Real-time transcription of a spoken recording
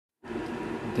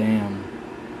Damn,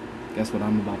 guess what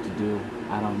I'm about to do?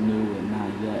 I don't know it,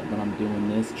 not yet, but I'm doing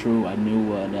this. True, I knew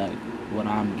what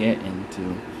I'm getting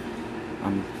to.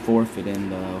 I'm forfeiting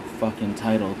the fucking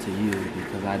title to you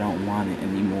because I don't want it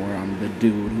anymore. I'm the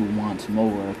dude who wants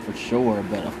more for sure,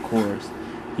 but of course,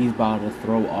 he's about to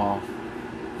throw off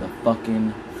the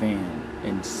fucking fan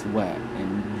and sweat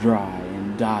and dry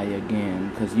and die again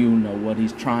because you know what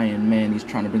he's trying, man. He's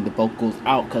trying to bring the vocals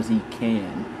out because he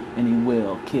can. And he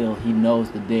will kill, he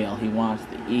knows the deal. He wants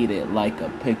to eat it like a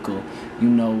pickle. You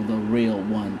know the real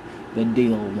one, the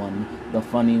deal one, the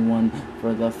funny one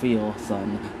for the feel,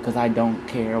 son. Cause I don't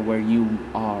care where you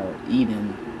are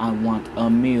eating, I want a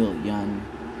million.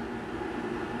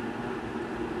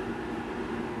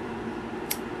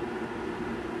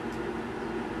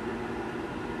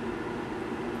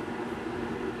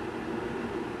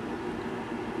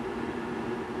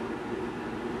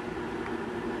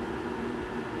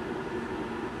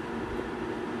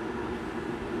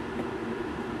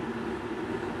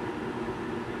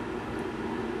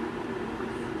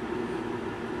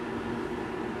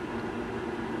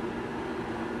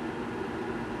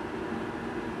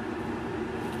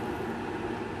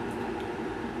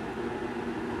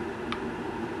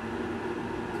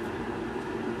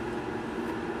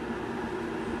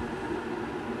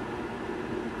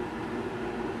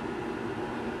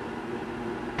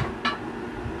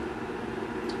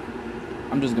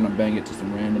 I'm just gonna bang it to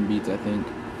some random beats, I think.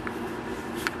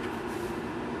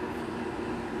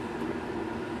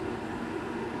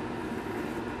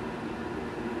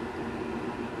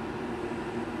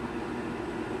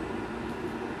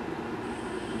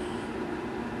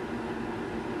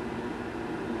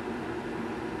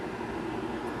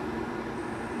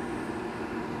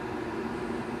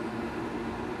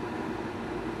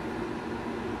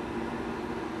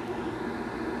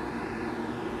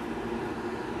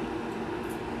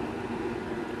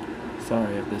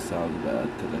 Sorry if this sounds bad,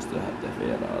 because I still have to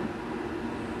fade out.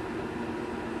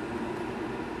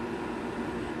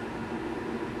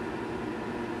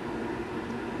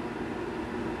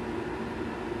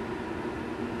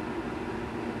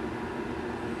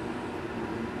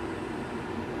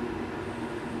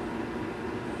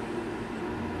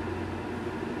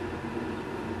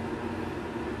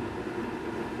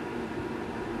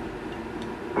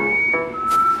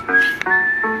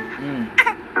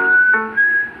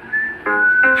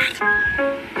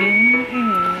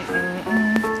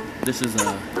 This is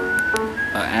a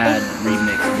ad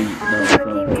remix beat though, so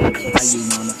how you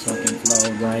wanna fucking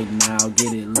flow right now?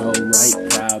 Get it low,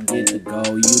 right crowd, get to go.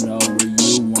 You know where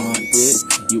you want it,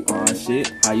 you on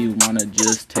shit. How you wanna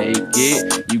just take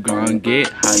it? You gon'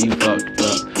 get how you fucked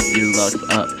up. You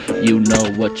lucked up, you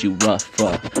know what you rough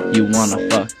for. You wanna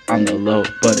fuck on the low,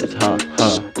 but it's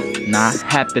not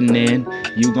happening.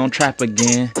 You gon' trap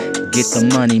again. Get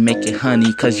the money, make it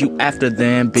honey, cause you after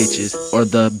them bitches or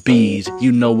the bees.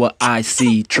 You know what I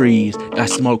see, trees, I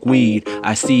smoke weed,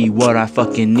 I see what I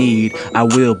fucking need. I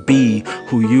will be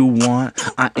who you want,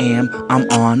 I am, I'm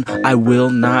on. I will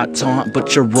not taunt,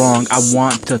 but you're wrong, I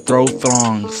want to throw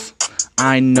throngs.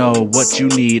 I know what you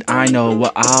need, I know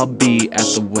what I'll be at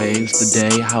the waves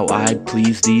today. How I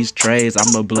please these trays,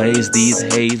 I'ma blaze these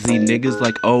hazy niggas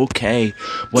like okay.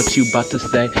 What you about to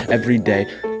say every day?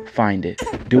 Find it,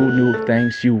 do new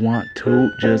things you want to,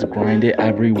 just grind it.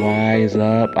 Every wise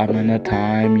up, I'm gonna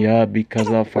time ya because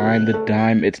I'll find the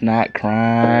dime. It's not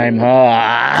crime,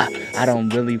 I don't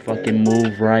really fucking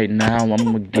move right now.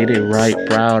 I'ma get it right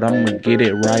proud, I'ma get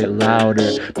it right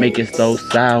louder. Make it so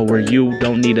sour, you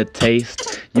don't need a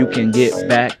taste. You can get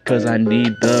back cause I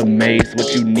need the mace.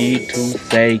 What you need to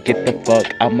say, get the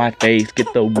fuck out my face.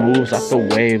 Get the moves off the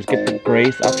waves, get the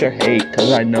grace out your hate.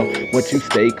 Cause I know what you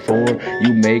stake for,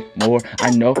 you make more.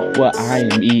 I know what I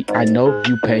am eat, I know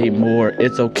you pay more.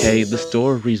 It's okay, the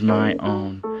story's my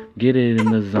own. Get it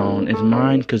in the zone, it's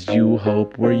mine cause you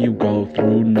hope. Where you go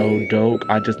through no dope,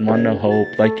 I just wanna hope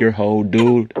like your whole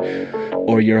dude.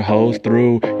 Or your hoes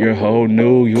through, your whole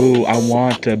new you. I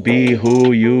want to be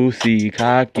who you see.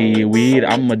 Cocky weed,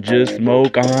 I'ma just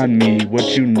smoke on me.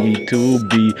 What you need to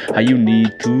be, how you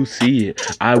need to see it.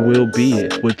 I will be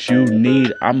it, what you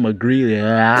need, I'ma greet it.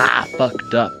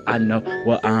 Fucked up, I know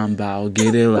what I'm about.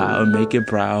 Get it loud, make it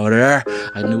prouder.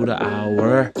 I knew the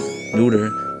hour, neuter.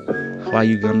 Why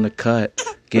you gonna cut?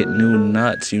 Get new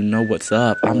nuts, you know what's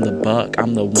up. I'm the buck,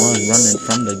 I'm the one running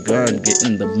from the gun,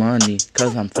 getting the money.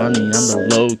 Cause I'm funny, I'm the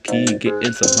low key,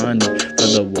 getting some honey. For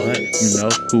the what? You know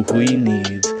who he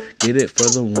needs. Get it for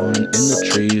the one in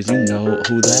the trees, you know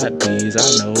who that bees. I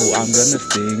know I'm gonna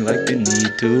sing like you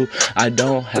need to. I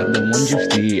don't have the ones you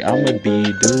see, I'm a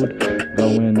bee, dude.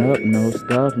 Going up, no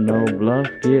stuff, no bluff.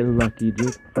 Get lucky,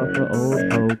 just fuck an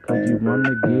old hoe, cause you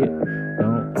wanna get.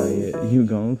 Don't play it, you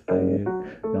gon' say it.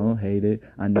 Don't hate it,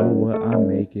 I know what I'm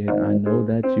making. I know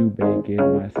that you baking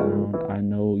my sound. I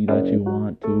know that you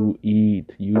want to eat.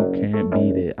 You can't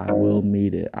beat it, I will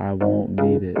meet it. I won't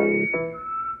need it.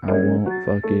 I won't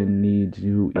fucking need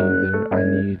you either. I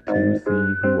need to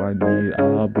see who I need.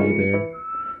 I'll be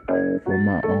there for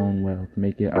my own wealth.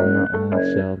 Make it on my own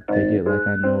shelf. Take it like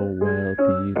I know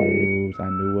wealthy moves. I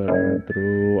knew what I'm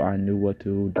through. I knew what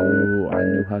to do. I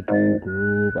knew how to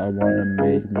groove. I wanna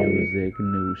make music,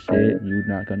 new shit. You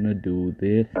not gonna do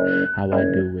this how I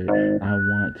do it. I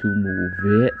want to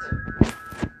move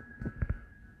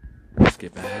it.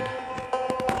 Skip ahead.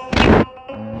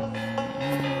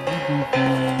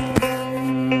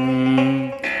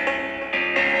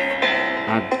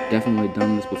 I've definitely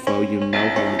done this before, you know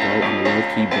how I go. I'm a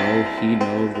low-key bro, he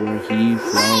knows where he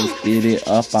flows. Get it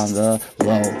up on the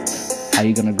low. How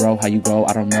you gonna grow, how you grow,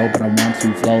 I don't know, but I want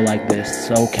to flow like this,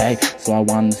 okay? So I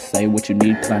want to say what you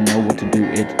need, cause I know what to do,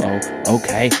 it's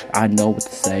okay. I know what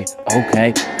to say,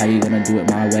 okay. How you gonna do it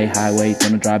my way, highway,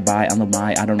 gonna drive by on the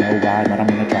my, I don't know why, but I'm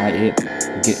gonna try it.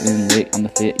 Getting lit on the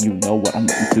fit, you know what I'm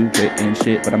getting to, getting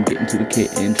shit, but I'm getting to the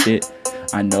kit and shit.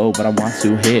 I know, but I want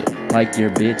to hit like your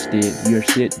bitch did. Your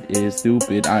shit is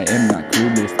stupid. I am not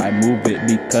clueless. I move it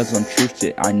because I'm true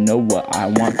shit. I know what I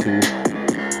want to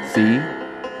see.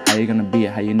 How you gonna be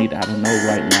it? How you need it? I don't know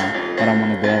right now, but I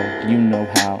wanna grow. You know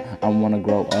how I wanna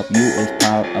grow up. You is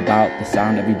proud about the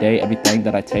sound every day. Everything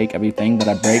that I take, everything that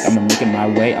I break, I'ma make it my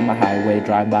way. On the highway,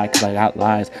 drive by cause I got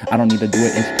lies. I don't need to do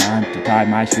it. It's time to tie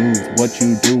my shoes. What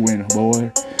you doing,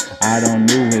 boy? I don't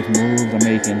know his moves I'm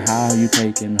making. How you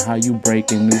taking, how you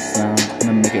breaking new sound. I'm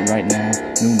gonna make it right now,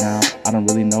 new now. I don't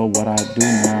really know what I do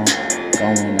now.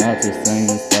 Going up, just saying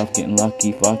stuff, getting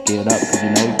lucky, fuck it up, cause you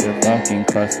know you're fucking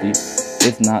crusty.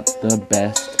 It's not the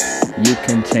best. You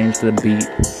can change the beat.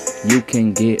 You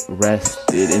can get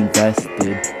rested,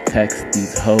 invested. Text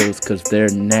these hoes cause they're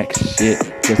next shit.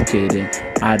 Just kidding.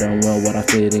 I don't know what I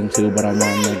fit into, but I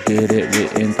wanna get it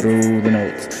written through the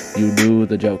notes. You do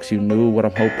the jokes, you knew what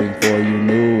I'm hoping for. You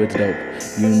knew it's dope.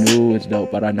 You knew it's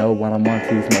dope, but I know what I want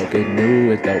to smoke. It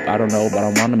knew it's dope. I don't know, but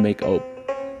I wanna make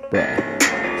bruh.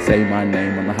 Say my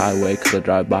name on the highway cause I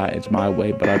drive by, it's my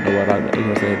way, but I know what I'm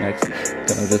gonna say next.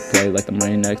 Gonna just play like the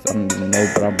rain next. I don't even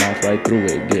know, but I bounce right through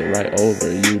it. Get right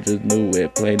over, you just knew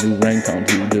it. Play new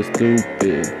ringtones, you just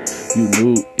stupid. You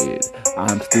knew it,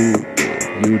 I'm stupid.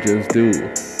 You just do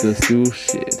the stu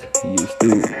shit, you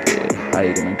stupid. How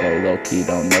you gonna go low key?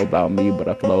 Don't know about me, but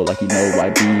I flow like you know I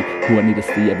be who I need to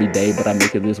see every day, but I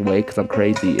make it this way cause I'm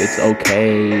crazy. It's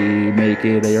okay, make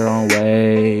it your own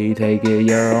way, take it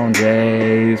your own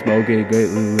day. Smoke it,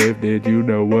 greatly lifted, you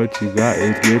know what you got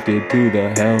is gifted to the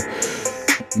hell.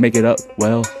 Make it up,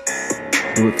 well,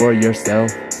 do it for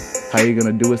yourself. How you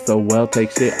gonna do it so well?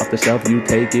 Take shit off the shelf, you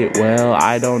take it well.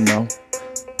 I don't know,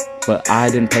 but I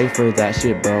didn't pay for that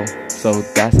shit, bro. So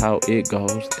that's how it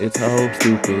goes. It's so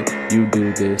stupid. You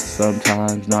do this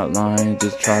sometimes, not lying,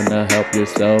 just trying to help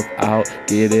yourself out.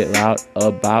 Get it loud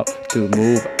about to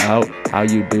move out. How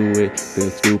you do it? Feel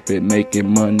stupid,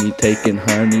 making money, taking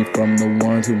honey from the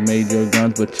ones who made your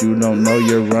guns, but you don't know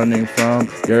you're running from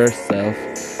yourself.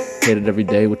 Hit it every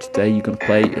day, what you say, you can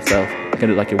play it yourself. Hit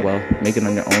it like you're well, make it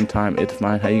on your own time, it's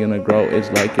fine. How you gonna grow?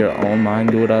 It's like your own mind.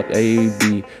 Do it up,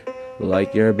 A-B,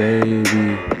 like your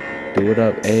baby. Do it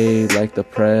up, A, like the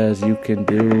prez. You can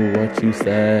do what you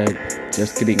said.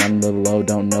 Just kidding, I'm a little low,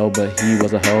 don't know, but he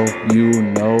was a hoe. You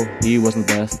know he wasn't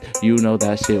the best. You know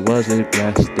that shit wasn't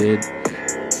rested.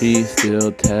 He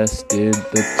still tested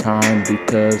the time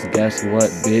because guess what,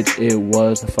 bitch? It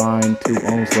was fine to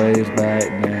own slaves back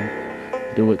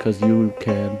then. Do it cause you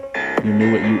can. You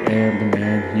knew what you am, the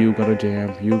man. You gonna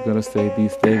jam. You gonna say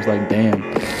these things like damn.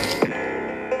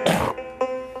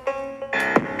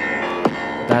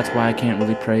 That's why I can't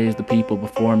really praise the people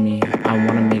before me. I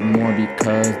wanna make more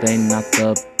because they not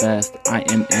the best. I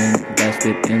am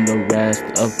invested in the rest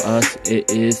of us.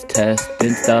 It is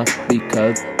testing stuff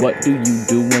because what do you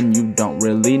do when you don't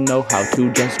really know how to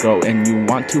just grow? And you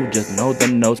want to just know the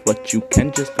notes, but you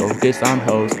can just focus on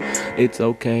hoes. It's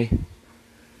okay.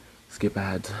 Skip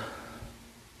ads.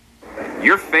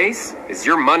 Your face is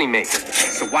your moneymaker.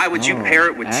 So why would you pair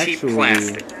it with cheap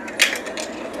plastic?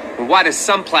 And why does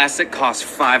some plastic cost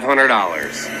 $500?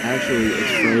 Actually,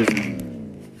 it's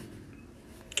frozen.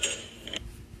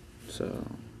 So,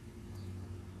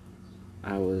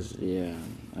 yeah.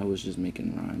 I was just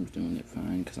making rhymes, doing it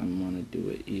fine, cause I wanna do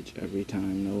it every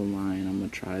time, no lying. I'ma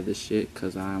try this shit,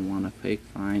 cause I wanna fake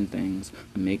fine things,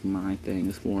 make my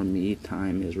things for me.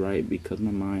 Time is right, because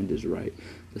my mind is right.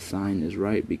 The sign is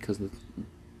right, because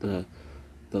the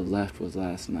left was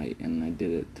last night, and I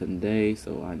did it today,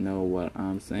 so I know what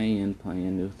I'm saying,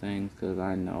 playing new things, cause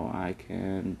I know I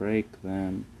can break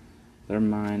them. They're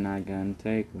mine, I can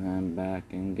take them back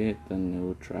and get the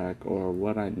new track, or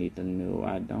what I need to know.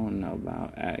 I don't know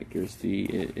about accuracy,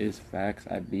 it is facts.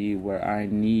 I be where I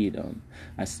need them,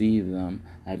 I see them,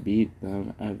 I beat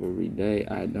them every day.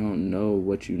 I don't know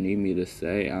what you need me to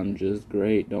say, I'm just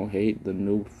great. Don't hate the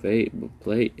new fate, but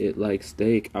play it like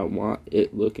steak. I want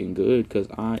it looking good, cause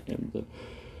I am the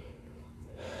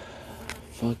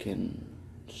fucking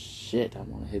shit. I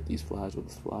want to hit these flies with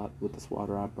the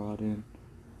swatter I brought in.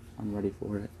 I'm ready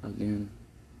for it again.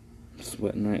 I'm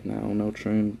sweating right now, no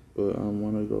trim, but I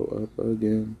want to go up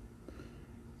again.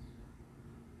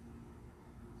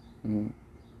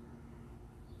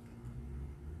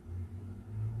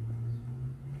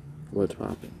 What's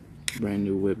poppin'? Brand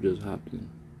new whip just hopped in.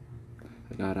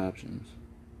 I got options.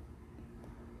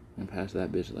 And pass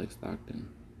that bitch like Stockton.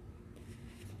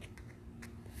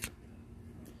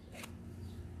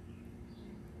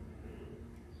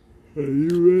 Are you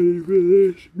ready for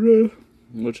this, bro?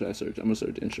 What should I search? I'm gonna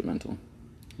search instrumental.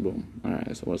 Boom.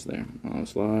 Alright, so what's there?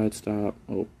 Slide, stop.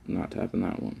 Oh, not tapping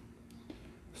that one.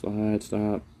 Slide,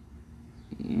 stop.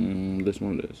 This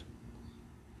one it is.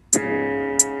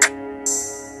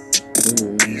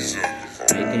 Ooh.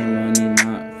 Making money,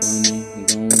 not funny.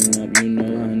 Going up, you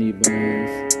know, honey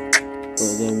buns.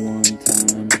 For the one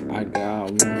time, I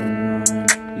got one line.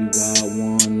 You got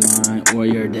one line, or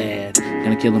you're dead.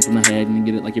 Gonna kill him from the head and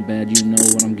get it like you're bad. You know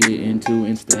what I'm getting to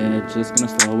instead. Just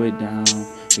gonna slow it down.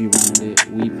 We round it,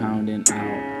 we pounding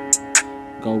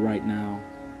out. Go right now.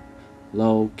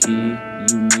 Low key,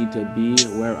 you need to be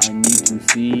where I need to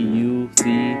see you.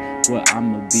 See what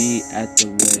I'ma be at the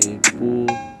wave pool.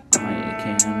 I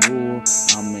can rule.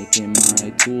 I'm making my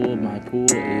tool. My pool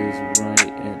is right,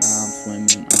 and I'm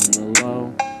swimming on the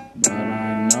low. But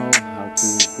I know how to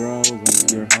grow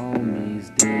like your homies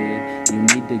did. You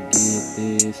need to get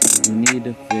this. You need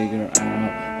to figure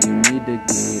out. You need to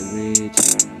get rich.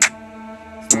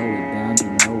 Slow it down, you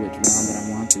know it's round, but I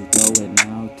want to throw it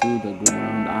now to the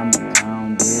ground. I'ma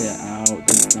pound it out,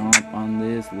 the stomp on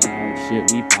this loud shit.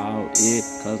 We pout it,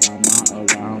 cause I'm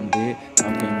not around it.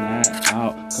 Talking that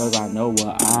out, cause I know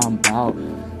what I'm about.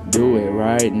 Do it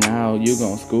right now, you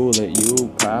gon' school it. You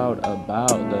proud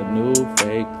about the new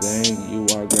fake thing. You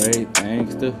are great,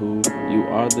 thanks to who? You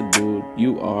are the dude,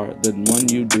 you are the one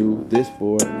you do this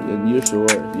for. And you're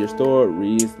short, your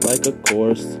stories like a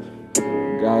course.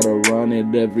 Gotta run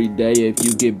it every day. If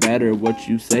you get better, what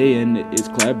you saying is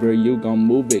clever. You gon'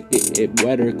 move it, get it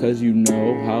wetter, cause you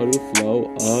know how to flow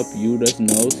up. You just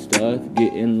know stuff,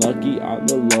 getting lucky on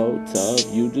the low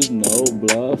tough. You just know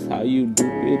bluffs, how you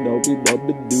doopy,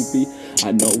 doopy.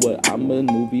 I know what I'm a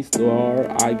movie star.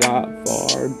 I got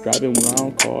far, driving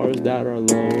around cars that are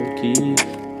low key.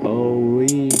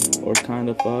 Holy, or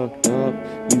kinda fucked up.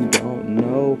 You don't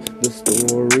know the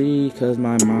story, cause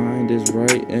my mind is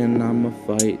right, and I'ma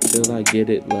fight till I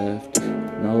get it left.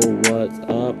 Know what's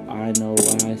up, I know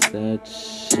why I said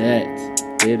shit.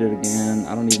 Did it again,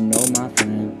 I don't even know my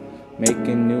friend.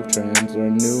 Making new trends or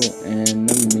new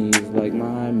enemies like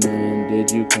my man.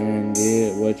 Did you can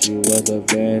get what you was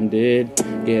offended?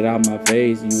 Get out my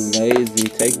face, you lazy.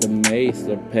 Take the mace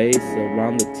or pace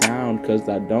around the town, cause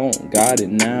I don't got it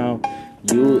now.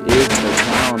 You is the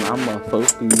town, I'ma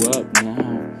fuck you up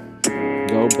now.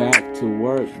 Go back to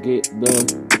work, get the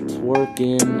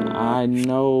twerking. I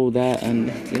know that.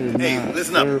 Hey,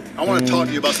 listen up. I want to talk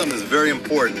to you about something that's very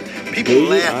important. People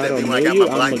laughed at me when I got my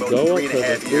black belt in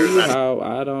 3.5 years. How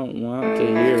I don't want to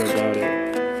hear about it.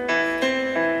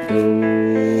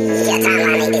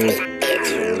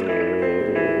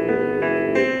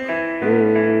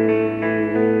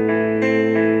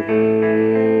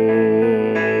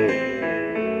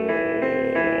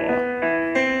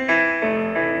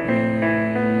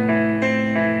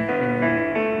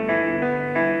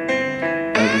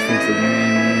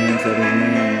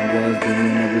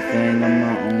 On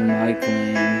my own like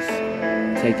flames,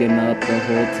 taking up the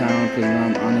whole town, cause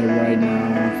I'm on it right now.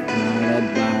 Not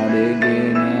about it,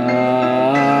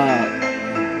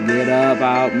 get up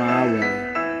out my way,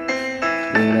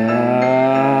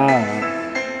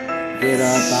 get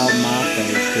up out my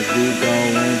face, cause we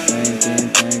going thinking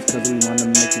things, cause we wanna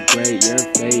make it great. Your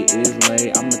fate is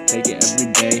late, I'ma take it every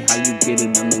day. How you get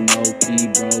it on the low key,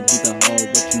 bro? He's a hoe,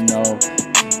 but you know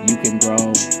you can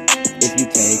grow. If you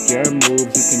take your moves,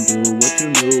 you can do what you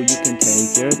knew. You can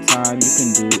take your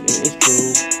do. It is true.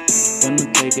 Gonna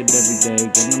take it every day.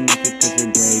 Gonna make it cause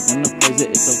you're great. Gonna praise it,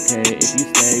 it's okay. If you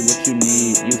say what you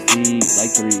need, you see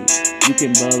like 3. You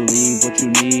can believe what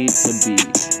you need to be.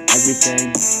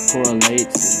 Everything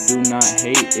correlates. Do not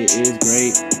hate, it is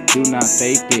great. Do not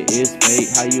fake, it is fake.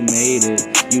 How you made it,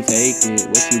 you take it.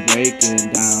 What you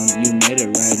breaking down, you made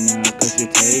it right now. Cause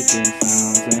you're taking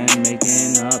sounds and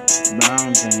making up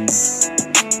brown things.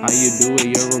 How you do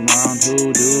it, you're around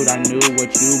who, dude? I knew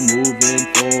what you moving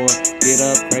for. Get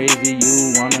up crazy,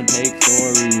 you wanna take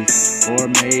stories or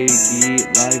make it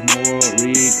life more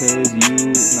real. Cause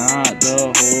you not the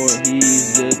whore,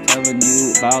 he's just telling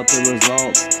you about the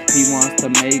results. He wants to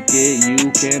make it,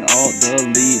 you can alt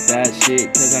delete that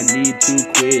shit. Cause I need to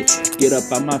quit. Get up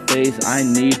on my face, I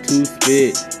need to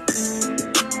spit.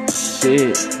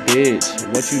 Shit, bitch,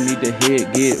 what you need to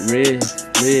hit, get wrist.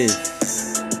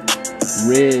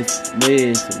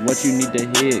 What you need to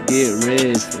hit, get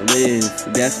wrist.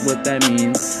 That's what that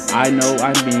means. I know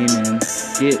I'm meaning.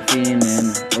 Get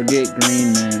fiendin' or get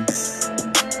greenin'.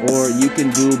 Or you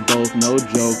can do both, no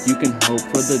joke. You can hope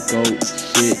for the GOAT.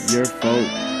 Shit, you're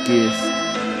focused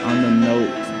on the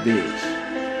notes, bitch.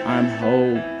 I'm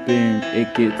hoping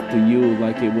it gets to you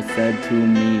like it was said to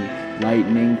me.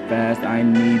 Lightning fast, I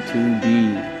need to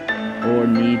be. Or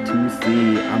need to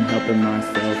see, I'm helping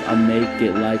myself. I make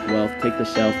it like wealth, take the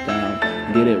shelf down,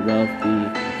 get it wealthy.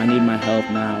 I need my help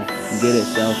now, get it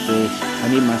selfish. I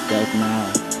need myself now.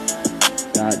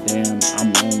 Goddamn,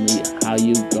 I'm lonely. How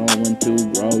you going to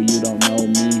grow? You don't know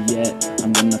me yet.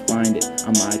 I'm gonna find it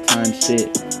on my time,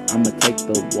 shit. I'ma take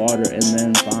the water and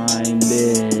then find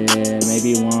it.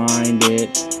 Maybe wind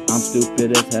it. I'm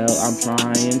stupid as hell, I'm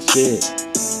trying shit.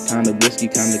 Kinda risky,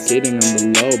 kinda kidding, I'm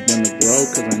the low, gonna grow,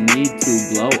 cause I need to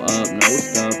blow up. No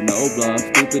stuff, no bluff,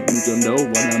 stupid, you don't know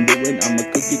what I'm doing. I'm a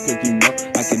cookie, cause you know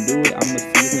I can do it. I'ma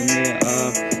season it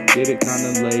up, get it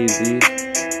kinda lazy.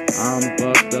 I'm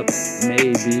fucked up,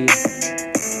 maybe.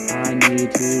 I need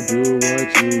to do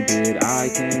what you did. I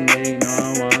can make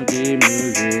no monkey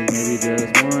music. Maybe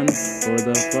just one for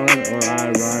the fun, or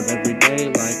I rhyme every day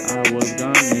like I was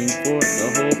gunning for the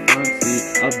whole front seat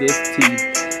of this T.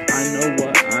 I know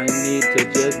what I need to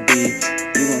just be.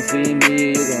 You gon' see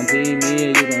me, you gon' see me,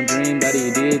 you gon' dream that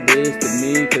he did this to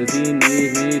me, cause he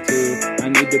needs me too. I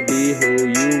need to be who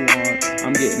you want.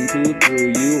 I'm getting too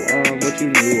through you on what you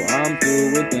knew. I'm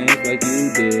through with things like you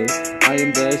did. I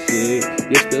am the shit,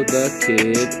 you're still the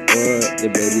kid. Or the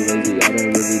baby lazy, I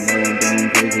don't really know. I'm going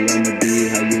crazy on the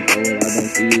beat. How you going? I don't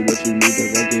see what you need to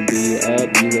work and be up.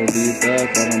 You gon' see stuff,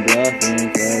 but I'm bluffing.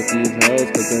 Fuck these hoes,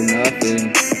 cause they're nothing.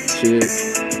 Shit.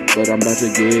 But I'm about to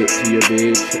get to your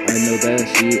bitch. I know that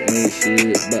she ain't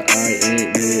shit, but I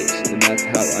ain't rich. And that's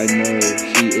how I know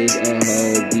she is a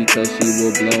hoe, because she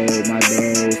will blow my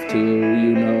nose too.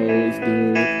 You know, it's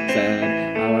too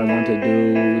sad how I want to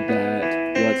do that.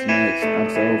 What's next? I'm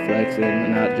so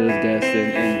flexing, not just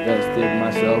guessing. Invested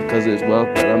myself, cause it's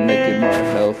wealth that I'm making my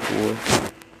health for.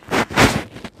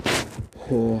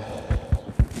 Yeah.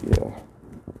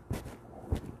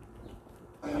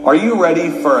 Are you ready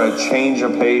for a change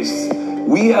of pace?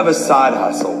 We have a side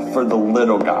hustle for the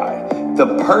little guy,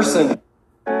 the person.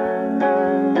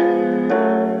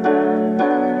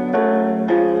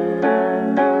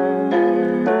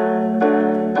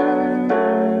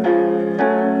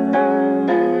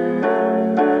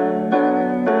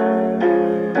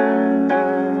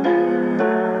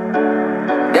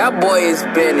 That boy is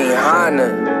Benny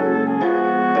Hanna.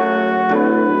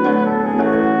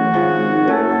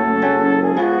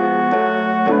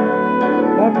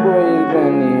 That boy is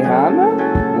Benihana?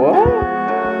 What?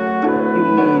 You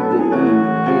need to eat,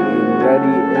 getting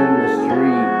ready in the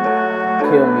street.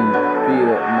 Kill me,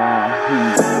 feel my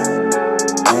heat.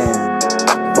 And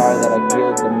sorry that I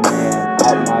killed the man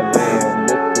out my van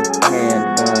with the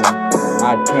handgun.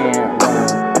 I can't run.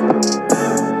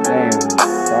 Damn,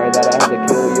 sorry that I had to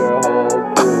kill your whole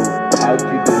crew. How'd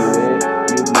you do it?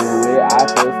 You knew it, I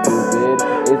feel stupid.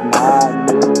 It's not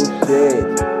new shit.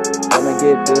 Gonna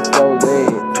get this so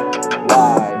lit.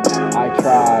 Why? I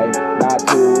try not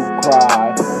to cry,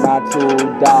 not to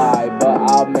die, but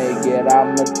I'll make it,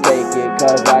 I'ma take it,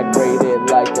 cause I grade it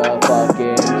like a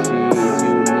fucking cheese.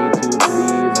 You need to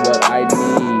please what I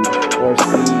need, or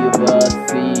see the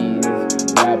seas.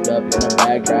 Wrapped up in a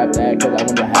bag, trap that, cause I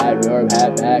want to have your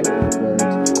hat backwards.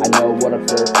 I know what I'm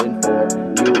searching for.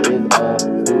 You is a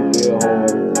stupid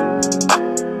whore.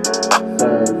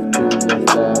 Serve to the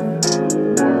stuff.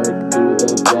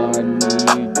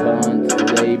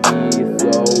 They be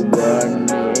so running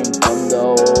from the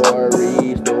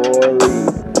story.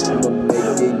 I'ma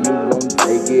make it, you gon'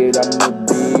 take it. I'ma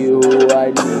be who I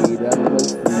need. I'ma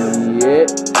see it.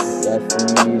 That's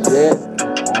me. be shit.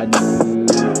 I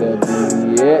need to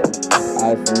be it.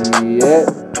 I see it.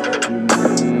 You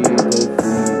need to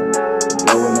see.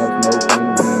 Going up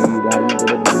smoking weed. How you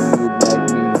gonna breathe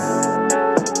like me?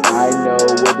 I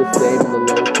know we're the same in the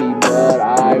low key, but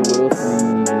I will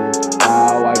see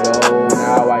how I go.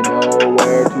 Now I know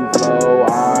where to flow.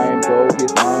 I'm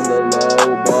focused on the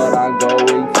low, but I'm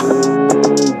going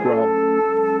to grow.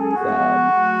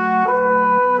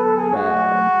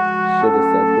 Should've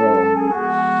said grow.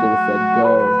 Should've said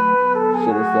go.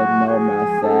 Should've said no. My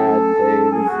sad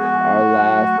days are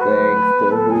last thanks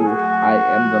to who I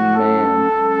am the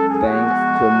man. Thanks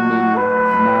to me,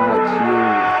 not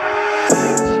you.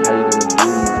 How you gonna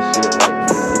do my shit like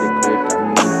me? Get it quick, I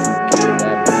need to kill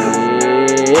that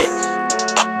bitch.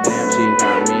 Damn, she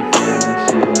got me feeling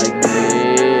shit like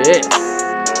this.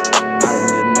 I don't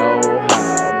even know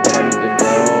how, but I need to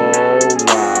go.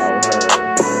 Wow, her,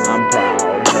 I'm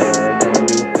proud. Her gonna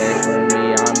do things for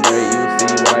me. I'm great. You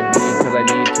see what I be, cause I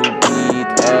need to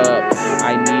beat up.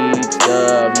 I need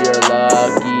stuff. You're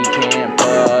lucky, can't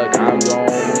fuck. I'm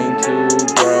going to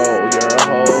grow. Your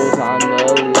hoes on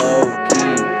the low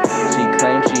key. She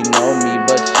claims she know me,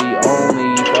 but she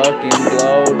only fucking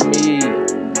blowed me.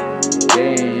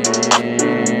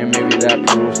 Damn, maybe that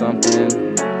proves something.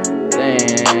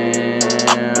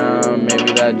 Damn,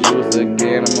 maybe that juice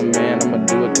again. I'm a man, I'ma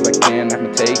do it cause I can.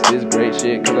 I'ma take this great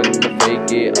shit cause I need to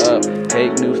fake it up.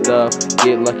 Take new stuff,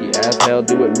 get lucky as hell.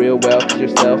 Do it real well cause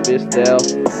yourself is stealth.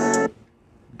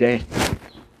 Damn.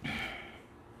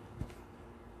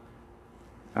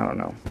 I don't know.